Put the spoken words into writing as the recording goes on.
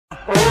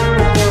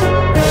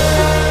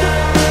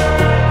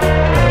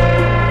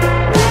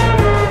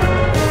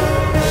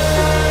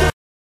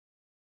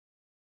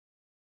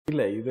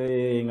இல்லை, இது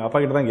எங்கள் அப்பா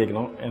கிட்ட தான்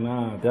கேட்கணும். ஏன்னா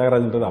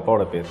தியாகராஜன்றது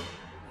அப்பாவோட பேர்,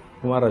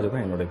 குமாரராஜா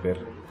தான் என்னோட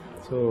பேர்.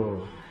 ஸோ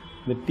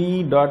இந்த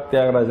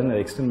T.தியாகராஜன்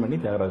எக்ஸ்டெண்ட் பண்ணி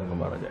தியாகராஜன்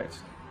குமாரராஜா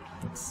ஆயிடுச்சு.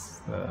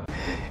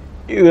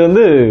 இது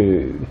வந்து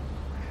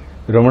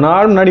ரொம்ப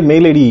நாள் முன்னாடி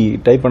மெயில் ஐடி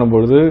டைப்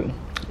பண்ணும்பொழுது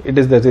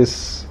இஸ்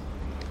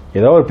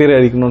ஏதோ ஒரு பேர்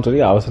அடிக்கணும்னு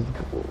சொல்லி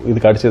அவசரத்துக்கு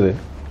இதுக்கு அடிச்சது.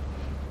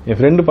 என்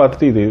ஃப்ரெண்டு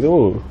பார்த்துட்டு இது ஏதோ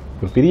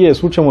ஒரு பெரிய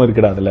சூட்சமாக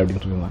இருக்குடா அதில்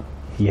அப்படின்னு சொல்லியிருந்தான்.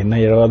 என்ன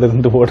ஏதாவது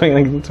இருந்து போட்டோம்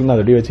எனக்கு சொன்னால்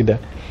அதை அப்படியே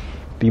வச்சுட்டேன்.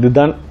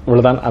 இதுதான்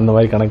இவ்வளோதான் அந்த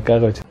மாதிரி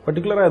கணக்காக வச்சு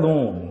பர்டிகுலராக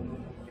எதுவும்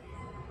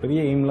பெரிய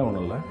எய்ம்லாம்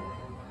ஒன்றும் இல்லை.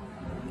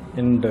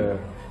 அண்ட்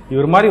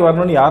இவர் மாதிரி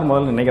வரணும்னு யார்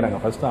முதல்ல நினைக்கிறாங்க?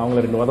 ஃபர்ஸ்ட்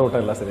அவங்கள 2 வாரம்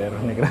விட்டா எல்லாம்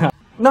சரியாக நினைக்கிறேன்.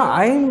 நான்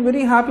I am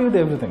very happy with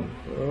every thing.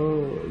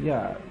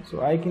 So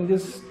I can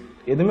just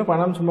எதுவுமே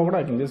பண்ணாமல் சும்மா கூட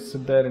I can just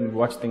chit there and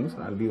watch things.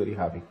 I will be very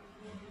happy.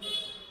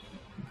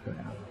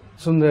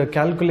 So இந்த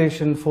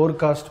கேல்குலேஷன்,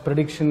 ஃபோர்காஸ்ட்,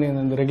 ப்ரெடிக்ஷன்,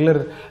 இந்த ரெகுலர்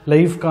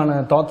லைஃப்கான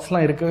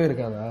தாட்ஸ்லாம் இருக்கவே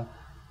இருக்காதா?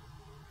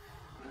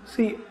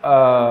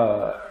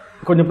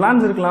 கொஞ்சம்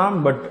பிளான்ஸ் இருக்கலாம்,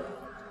 பட்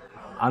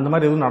அந்த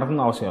மாதிரி எதுவும்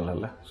நடக்கணும்னு அவசியம்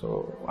இல்லைல்ல. So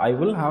I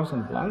will have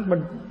some plans,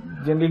 but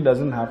generally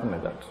doesn't happen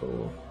like that. So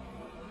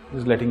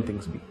just letting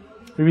things B.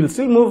 We will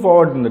still move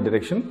forward in the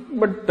direction,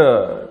 but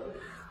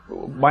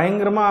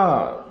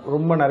பயங்கரமாக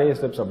ரொம்ப நிறைய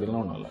ஸ்டெப்ஸ்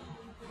அப்படின்லாம் ஒன்றும் இல்லை.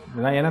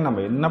 ஏன்னா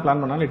நம்ம என்ன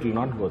பிளான் பண்ணாலும் it will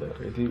not go there.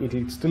 It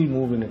will still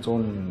move in its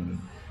own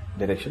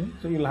direction,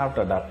 so you'll have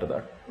to adapt to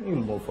that.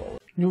 You'll move forward.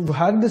 You've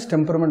had this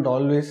temperament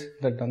always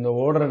that அந்த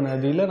ஓடுற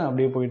நதியில் நான்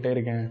அப்படியே போயிட்டே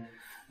இருக்கேன்,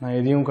 நான்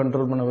எதையும்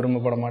கண்ட்ரோல் பண்ண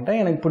விரும்பப்பட மாட்டேன்,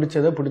 எனக்கு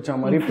பிடிச்ச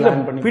மாதிரி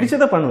பிளான் பண்ணி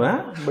பிடிச்சதை பண்ணுவேன்.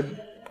 பட்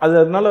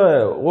அதனால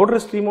ஓடுற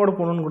ஸ்ட்ரீமோட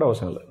போகணுன்னு கூட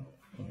அவசியம் இல்லை.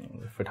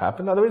 If it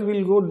happens, otherwise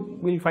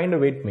we'll find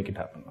a way to make it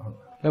happen.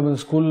 இப்போ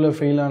ஸ்கூலில்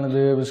ஃபெயில்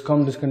ஆனது,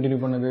 விஸ்காம் டிஸ்கண்டினியூ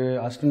பண்ணது,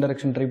 அசிஸ்டன்ட்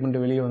டைரக்ஷன் ட்ரை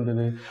பண்ணிட்டு வெளியே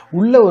வந்தது,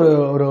 உள்ள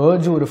ஒரு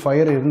ஏர்ஜ், ஒரு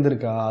ஃபயர்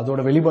இருந்திருக்கா?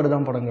 அதோட வெளிப்பாடு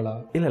தான் படங்களா?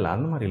 இல்லை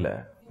அந்த மாதிரி இல்லை.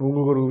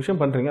 உங்களுக்கு ஒரு விஷயம்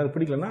பண்ணுறீங்க, அது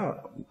பிடிக்கலன்னா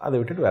அதை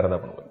விட்டுட்டு வேறு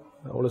எதாவது பண்ணுவேன்.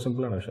 அவ்வளோ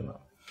சிம்பிளான விஷயம்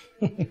தான்.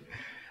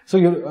 So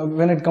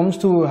when it comes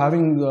to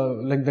having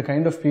like the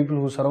kind of people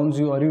who surrounds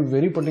you, are you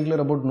very particular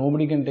about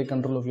nobody can take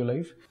control of your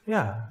life?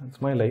 Yeah,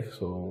 it's my life,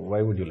 so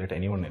why would you let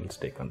anyone else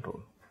take control?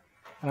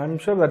 And I'm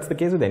sure that's the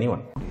case with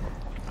anyone.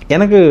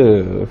 எனக்கு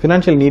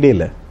financial நீடே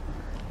இல்லை,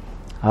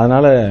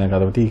 அதனால் எனக்கு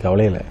அதை பற்றி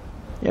கவலையே இல்லை.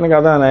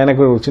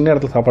 எனக்கு ஒரு சின்ன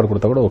இடத்துல சாப்பாடு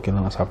கொடுத்தா கூட ஓகே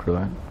தான், நான்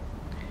சாப்பிடுவேன்.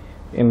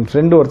 என்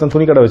ஃப்ரெண்டு ஒருத்தன்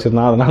துணி கடை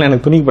வச்சுருந்தான், அதனால்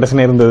எனக்கு துணிக்கு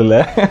பிரச்சனை இருந்ததில்லை.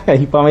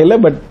 இப்போ அவன் இல்லை,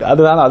 பட்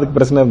அதனால் அதுக்கு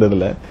பிரச்சனை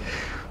இருந்ததில்லை.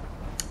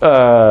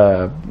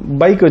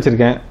 பைக்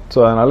வச்சுருக்கேன், ஸோ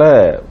அதனால்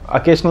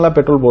அக்கேஷ்னலாக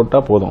பெட்ரோல்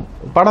போட்டால் போதும்.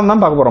 படம்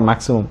தான் பார்க்க போகிறோம்,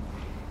 மேக்ஸிமம்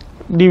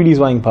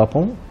டிவிடிஸ் வாங்கி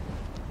பார்ப்போம்.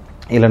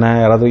 இல்லைனா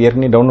யாராவது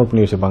ஏற்கனவே டவுன்லோட்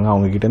பண்ணி வச்சுருப்பாங்க,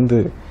 அவங்ககிட்டேருந்து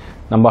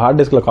நம்ம ஹார்ட்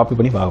டிஸ்கில் காப்பி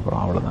பண்ணி பார்க்க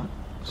போகிறோம், அவ்வளோதான்.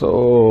 ஸோ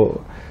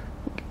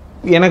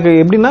எனக்கு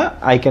எப்படின்னா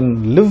I can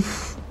live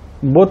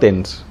both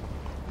ends.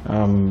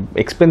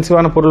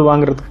 எக்ஸ்பென்சிவான பொருள்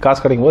வாங்குறதுக்கு காசு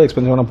கிடைக்கும் போது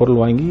எக்ஸ்பென்சிவான பொருள்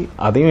வாங்கி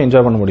அதையும்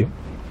என்ஜாய் பண்ண முடியும்,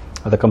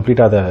 அதை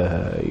கம்ப்ளீட்டாக அதை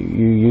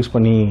யூஸ்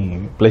பண்ணி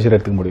ப்ளஷர்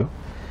எடுத்துக்க முடியும்.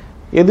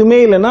 எதுவுமே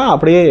இல்லைன்னா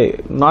அப்படியே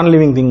நான்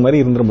லிவிங் திங் மாதிரி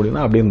இருந்துட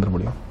முடியும்னா அப்படியே இருந்துட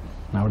முடியும்.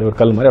 நான் அப்படியே ஒரு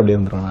கல் மாதிரி அப்படியே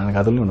இருந்துருவேன்.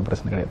 எனக்கு அதுலேயும் ஒன்றும்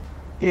பிரச்சனை கிடையாது.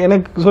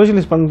 எனக்கு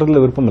சோஷியலைஸ்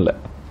பண்ணுறதுல விருப்பம் இல்லை.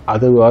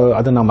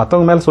 அது நான்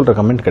மற்றவங்க மேலே சொல்கிற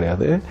கமெண்ட்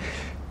கிடையாது.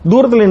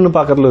 தூரத்தில் நின்று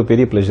பார்க்குறதுல ஒரு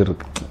பெரிய ப்ளஷர்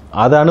இருக்குது.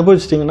 அதை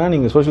அனுபவிச்சிட்டிங்கன்னா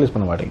நீங்கள் சோஷியலைஸ்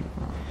பண்ண மாட்டீங்க.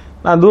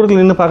 நான்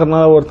தூரத்தில் நின்று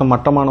பார்க்குறதுனால ஒருத்தன்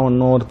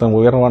மட்டமானவனும் ஒருத்தன்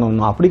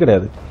உயர்வானவனும் அப்படி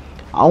கிடையாது.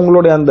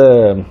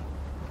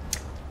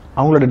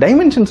 அவங்களோட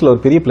டைமென்ஷன்ஸில் ஒரு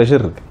பெரிய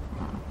ப்ளஷர் இருக்குது.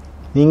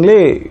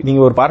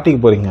 நீங்கள் ஒரு பார்ட்டிக்கு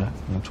போகிறீங்க,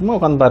 சும்மா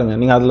உட்காந்து பாருங்கள்,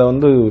 நீங்கள் அதில்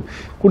வந்து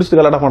குடிச்சிட்டு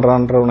கலாட்டா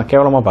பண்ணுறான்றவனை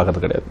கேவலமாக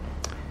பார்க்கறது கிடையாது.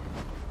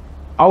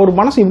 அவர்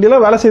மனசு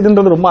இப்படியெல்லாம் வேலை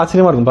செய்யுதுன்றது ரொம்ப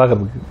ஆச்சரியமாக இருக்கும்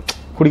பார்க்குறதுக்கு.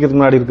 குடிக்கிறதுக்கு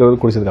முன்னாடி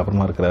இருக்கிறவர் குடிச்சதுக்கு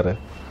அப்புறமா இருக்கிறாரு.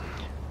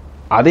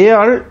 அதே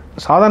ஆள்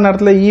சாதாரண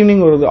நேரத்தில்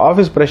ஈவினிங் ஒரு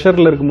ஆஃபீஸ்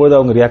ப்ரெஷரில் இருக்கும்போது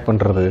அவங்க ரியாக்ட்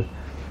பண்ணுறது,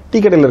 டீ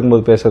கடையில்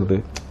இருக்கும்போது பேசுறது,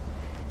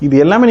 இது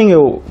எல்லாமே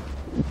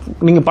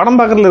நீங்கள் படம்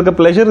பார்க்கறதுல இருக்க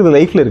ப்ளஷர் இது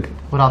லைஃப்பில் இருக்குது.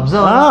 ஒரு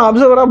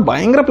அப்சர்வராக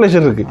பயங்கர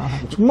ப்ளஷர் இருக்குது.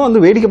 சும்மா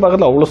வந்து வேடிக்கை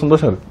பார்க்கறதுல அவ்வளோ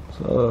சந்தோஷம் இருக்குது.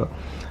 ஸோ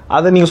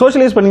அதை நீங்கள்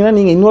சோஷியலைஸ் பண்ணிங்கன்னா,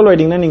 நீங்கள் இன்வால்வ்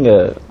ஆகிட்டிங்கன்னா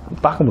நீங்கள்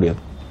பார்க்க முடியாது.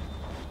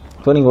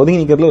 ஸோ நீங்கள் ஒதுங்கி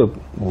நிற்கிறதுல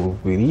ஒரு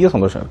பெரிய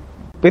சந்தோஷம்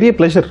இருக்குது, பெரிய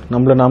ப்ளஷர்.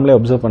 நாமளே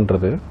அப்சர்வ்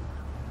பண்ணுறது.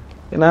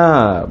 ஏன்னா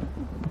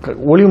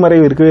ஒளி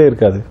மறைவு இருக்கவே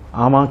இருக்காது.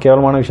 ஆமாம்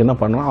கேவலமான விஷயம்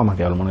தான் பண்ணணும், ஆமாம்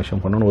கேவலமான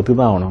விஷயம் பண்ணணும்னு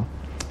ஒத்துக்கு தான் ஆகணும்.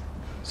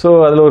 ஸோ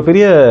அதில் ஒரு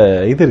பெரிய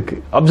இது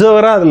இருக்குது.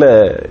 அப்சர்வராக அதில்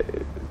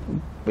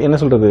என்ன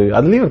சொல்கிறது,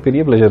 அதுலேயும் ஒரு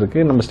பெரிய ப்ளஷர்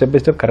இருக்குது. நம்ம ஸ்டெப் பை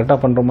ஸ்டெப் கரெக்டாக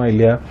பண்ணுறோமா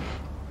இல்லையா,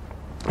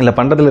 இல்லை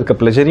பண்ணுறதுல இருக்க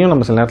ப்ளஷரையும்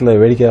நம்ம சில நேரத்தில்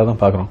வேடிக்கையாக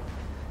தான் பார்க்குறோம்.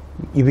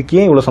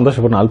 இதுக்கே இவ்வளோ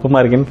சந்தோஷப்படணும், அல்பமாக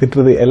இருக்கேன்னு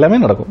திட்டுறது எல்லாமே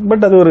நடக்கும்.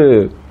 பட்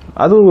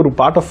அது ஒரு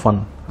பார்ட் ஆஃப்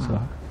ஃபன்.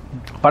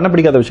 பண்ண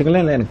பிடிக்காத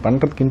விஷயங்கள்லாம் இல்லை, எனக்கு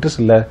பண்ணுறதுக்கு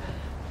இன்ட்ரெஸ்ட் இல்லை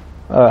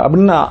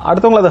அப்படின்னு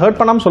அடுத்தவங்களை அதை ஹர்ட்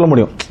பண்ணாமல் சொல்ல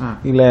முடியும்.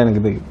 இல்லை எனக்கு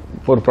இது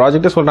இப்போ ஒரு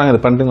ப்ராஜெக்டே சொல்கிறாங்க,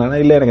 இது பண்ணுறீங்களா,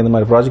 இல்லை எனக்கு இந்த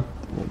மாதிரி ப்ராஜெக்ட்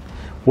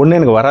ஒன்று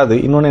எனக்கு வராது,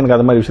 இன்னொன்று எனக்கு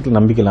அது மாதிரி விஷயத்தில்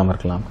நம்பிக்கை இல்லாமல்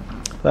இருக்கலாம்,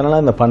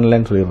 அதனால் இந்த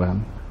பண்ணலன்னு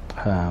சொல்லிடுறேன்.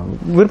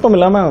 விருப்பம்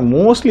இல்லாமல்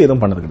மோஸ்ட்லி எதுவும்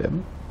பண்ணது கிடையாது.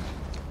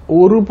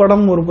 ஒரு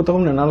படம் ஒரு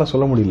புத்தகம் என்னால்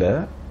சொல்ல முடியல.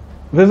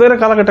 வெவ்வேறு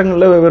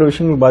காலகட்டங்களில் வெவ்வேறு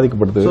விஷயங்கள்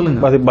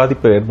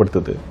பாதிப்பை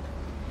ஏற்படுத்துது.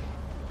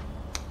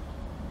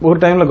 ஒரு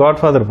டைமில்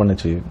காட்ஃபாதர்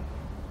பண்ணுச்சு.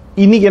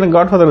 இன்னைக்கு எனக்கு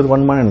காட்ஃபாதர் இது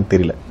பண்ணுமான்னு எனக்கு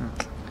தெரியல.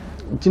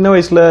 சின்ன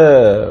வயசில்,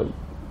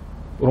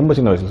 ரொம்ப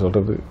சின்ன வயசில்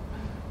சொல்கிறது,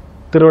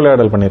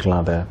 திருவிளையாடல்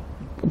பண்ணியிருக்கலாம். அதை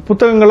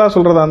புத்தகங்களாக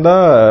சொல்கிறதா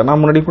இருந்தால்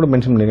நான் முன்னாடி கூட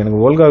மென்ஷன் பண்ணியிருக்கேன்.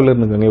 எனக்கு ஓல்காவில்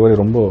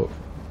இருந்து ரொம்ப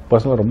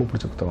பர்சனலாக ரொம்ப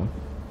பிடிச்ச புத்தகம்.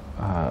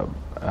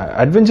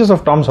 அட்வென்ச்சர்ஸ்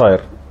ஆஃப் டாம்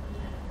சாயர்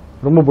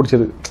ரொம்ப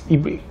பிடிச்சது.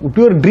 இப்போ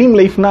பியூர் ட்ரீம்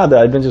லைஃப்னா அது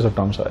அட்வென்ச்சர்ஸ் ஆஃப்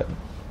டாம் சாயர்.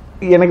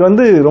 எனக்கு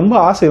வந்து ரொம்ப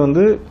ஆசை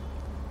வந்து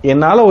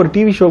என்னால் ஒரு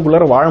டிவி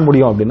ஷோக்குள்ளார வாழ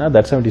முடியும் அப்படின்னா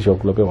தட் 70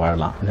 ஷோக்குள்ளே போய்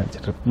வாழலாம்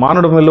நினச்சிட்டு.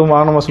 மானுடம் வெல்லும்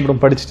வானவசப்படம்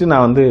படிச்சுட்டு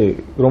நான் வந்து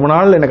ரொம்ப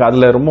நாள் எனக்கு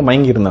அதில் ரொம்ப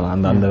மயங்கி இருந்தேன்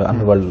அந்த அந்த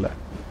அந்த வேர்ல்டில்.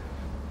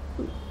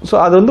 ஸோ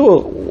அது வந்து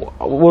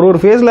ஒரு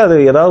ஃபேஸில் அது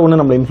ஏதாவது ஒன்று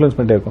நம்மளை இன்ஃப்ளூயன்ஸ்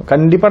பண்ணிட்டே இருக்கும்.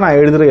 கண்டிப்பாக நான்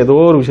எழுதுகிற ஏதோ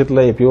ஒரு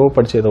விஷயத்தில் எப்பயோ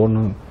படிச்சு ஏதோ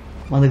ஒன்று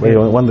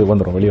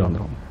வந்துடும், வெளியே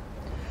வந்துடும்.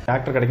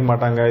 ஆக்டர் கிடைக்க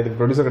மாட்டாங்க, இதுக்கு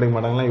ப்ரொடியூசர் கிடைக்க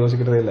மாட்டாங்கலாம்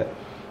யோசிக்கிறதே இல்லை.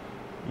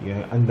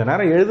 அந்த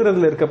நேரம்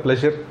எழுதுறதுல இருக்க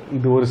ப்ளஷர்,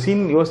 இது ஒரு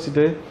சீன்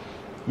யோசிச்சுட்டு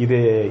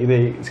இதை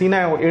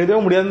சீனாக எழுதவே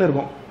முடியாதுன்னு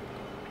இருக்கும்,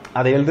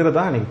 அதை எழுதுறது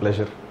தான் எனக்கு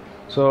ப்ளஷர்.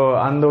 ஸோ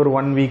அந்த ஒரு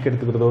 1 வீக்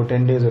எடுத்துக்கிறதோ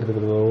 10 days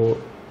எடுத்துக்கிறதோ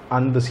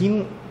அந்த சீன்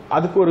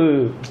அதுக்கு ஒரு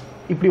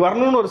இப்படி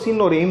வரணும்னு ஒரு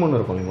சீன் ஒரு எய்ம் ஒன்று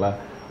இருக்கும் இல்லைங்களா,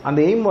 அந்த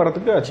எய்ம்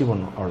வரத்துக்கு அச்சீவ்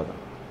பண்ணணும்,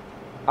 அவ்வளோதான்.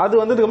 அது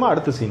வந்ததுக்குமா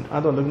அடுத்த சீன்,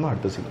 அது வந்ததுக்குமா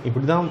அடுத்த சீன்,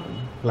 இப்படி தான்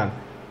பிளான்.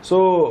 ஸோ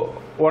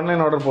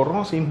ஆன்லைன் ஆர்டர்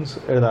போடுறோம், சீன்ஸ்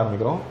எழுத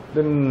ஆரம்பிக்கிறோம்.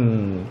 தென்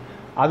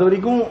அது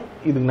வரைக்கும்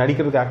இதுக்கு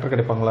நடிக்கிறதுக்கு ஆக்டர்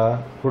கிடைப்பாங்களா,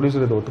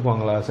 ப்ரொடியூசர் இதை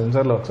ஒத்துக்குவாங்களா,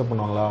 சென்சாரில் அக்செப்ட்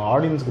பண்ணுவாங்களா,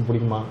 ஆடியன்ஸுக்கு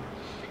பிடிக்குமா,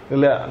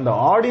 இல்லை அந்த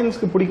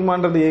ஆடியன்ஸுக்கு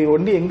பிடிக்குமான்றது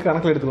ஒண்டி எங்கே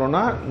கணக்கில்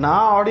எடுத்துக்கணும்னா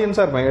நான்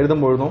ஆடியன்ஸாக இருப்பேன்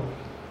எழுதும்பொழுதும்,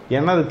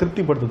 ஏன்னா அதை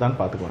திருப்திப்படுத்துதான்னு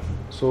பார்த்துக்குவேன்.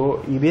 ஸோ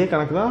இதே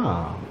கணக்கு தான்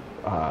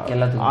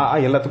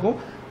எல்லாத்துக்கும்.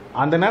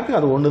 அந்த நேரத்துக்கு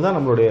அது ஒன்று தான்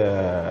நம்மளுடைய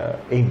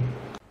எய்ம்.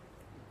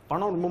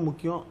 பணம் ரொம்ப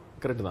முக்கியம்,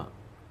 கரெக்டு தான்.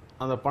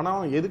 அந்த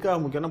பணம் எதுக்காக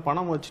முக்கியம்னா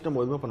பணம் வச்சுட்டு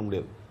நம்ம எதுவுமே பண்ண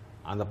முடியாது.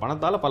 அந்த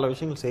பணத்தால் பல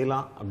விஷயங்கள்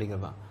செய்யலாம்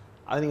அப்படிங்கிறது தான்.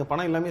 அது நீங்கள்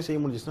பணம் எல்லாமே செய்ய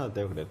முடிஞ்சிச்சுன்னா அது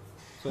தேவை கிடையாது.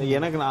 ஸோ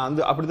எனக்கு நான்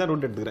அந்த அப்படி தான்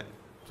ரூட் எடுத்துக்கிறேன்.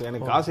 ஸோ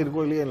எனக்கு காசு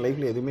இருக்கோ இல்லையா என்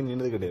லைஃப்பில் எதுவுமே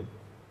நின்றது கிடையாது.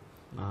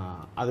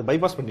 அது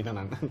பைபாஸ் பண்ணிட்டேன்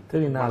நான்.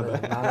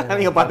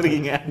 நீங்கள்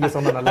பார்த்துருக்கீங்க, நீங்கள்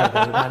சொன்ன நல்லா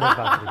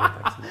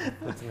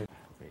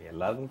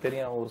எல்லாருக்கும்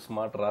தெரியும் ஒரு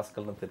ஸ்மார்ட்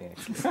ராஸ்கல்னு தெரியும்.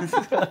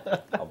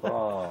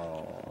 அப்புறம்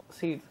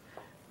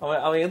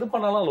அவன் எது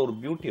பண்ணாலும் அதில் ஒரு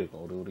பியூட்டி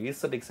இருக்கும், ஒரு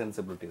ஈஸ்தட்டிக்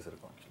சென்சிபிலிட்டிஸ்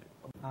இருக்கும்.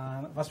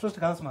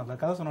 ஃபர்ஸ்ட் கதை சொன்னார்ல,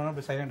 கதை சொன்னோன்னா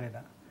அப்படி சைலண்ட்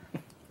ஆகிட்டேன்.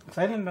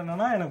 சைலண்ட்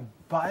ஆனோன்னா எனக்கு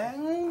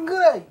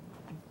பயங்கர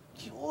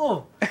ஐயோ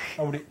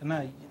அப்படி என்ன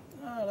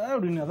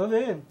அப்படின்னு, அதாவது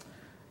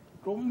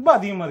ரொம்ப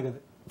அதிகமாக இருக்குது.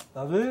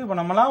 அதாவது இப்போ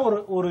நம்மளாம்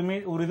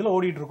ஒரு இதில்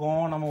ஓடிட்டு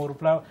இருக்கோம், நம்ம ஒரு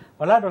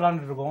விளையாட்டு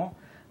விளாண்டுட்டு இருக்கோம்,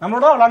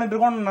 நம்மளோட விளாண்டுட்டு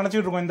இருக்கோம்னு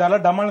நினச்சிட்டு இருக்கோம், இந்த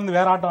ஆள் டம்மாலேருந்து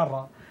வேற ஆட்டம்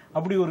ஆடுறான்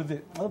அப்படி ஒரு இது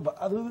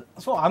அது.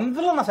 ஸோ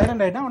அதில் நான்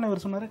சைலண்ட் ஆகிட்டேன். அவனை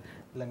இவர் சொன்னார்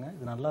இல்லைங்க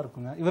இது நல்லா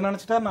இருக்குங்க, இவர்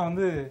நினச்சிட்டா நான்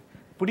வந்து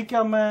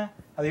பிடிக்காம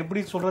அதை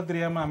எப்படி சொல்கிறது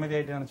தெரியாமல்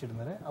அமைதியாகிட்டே நினச்சிட்டு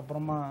இருந்தாரு.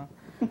 அப்புறமா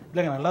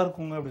இல்லைங்க நல்லா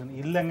இருக்குங்க அப்படின்னு,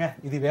 இல்லைங்க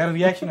இது வேற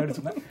ரியாக்ஷன்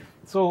அடிச்சுட்டேன்.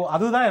 ஸோ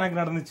அதுதான் எனக்கு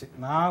நடந்துச்சு.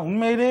 நான்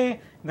உண்மையிலே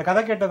இந்த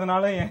கதை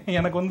கேட்டதுனால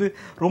எனக்கு வந்து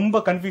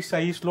ரொம்ப கன்ஃபியூஸ்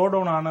ஆகி ஸ்லோ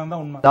டவுன் ஆனது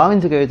தான் உண்மை.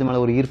 டாவின்சி கழுத்து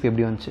மேலே ஒரு ஈர்ப்பு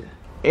எப்படி வந்துச்சு?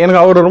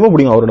 எனக்கு அவரோட ரொம்ப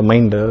பிடிக்கும், அவரோட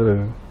மைண்டு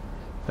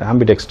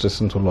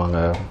ஆம்பிடெக்ஸ்ட்ரஸ்ன்னு சொல்லுவாங்க.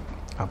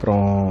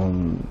 அப்புறம்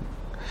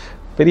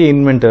பெரிய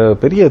இன்வென்டர்,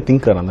 பெரிய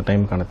திங்கர், அந்த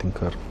டைமுக்கான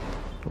திங்கர்,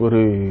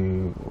 ஒரு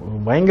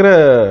பயங்கர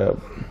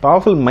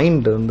பவர்ஃபுல்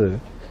மைண்ட் வந்து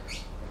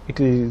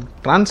இட்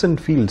டிரான்சென்ட்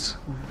ஃபீல்ட்ஸ்.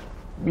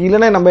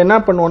 இல்லைன்னா நம்ம என்ன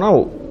பண்ணுவோம்னா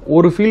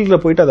ஒரு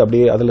ஃபீல்டில் போயிட்டு அது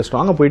அப்படியே அதில்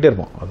ஸ்ட்ராங்காக போயிட்டே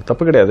இருப்போம், அது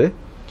தப்பு கிடையாது.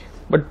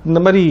 பட் இந்த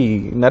மாதிரி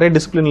நிறைய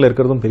டிசிப்ளினில்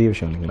இருக்கிறதும் பெரிய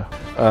விஷயம் இல்லைங்களா.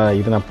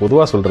 இது நான்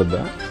பொதுவாக சொல்கிறது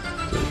தான்,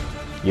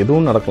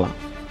 எதுவும் நடக்கலாம்,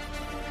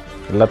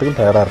 எல்லாத்துக்கும்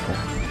தயாராக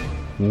இருக்கும்,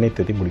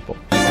 நினைத்ததை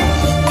முடிப்போம்.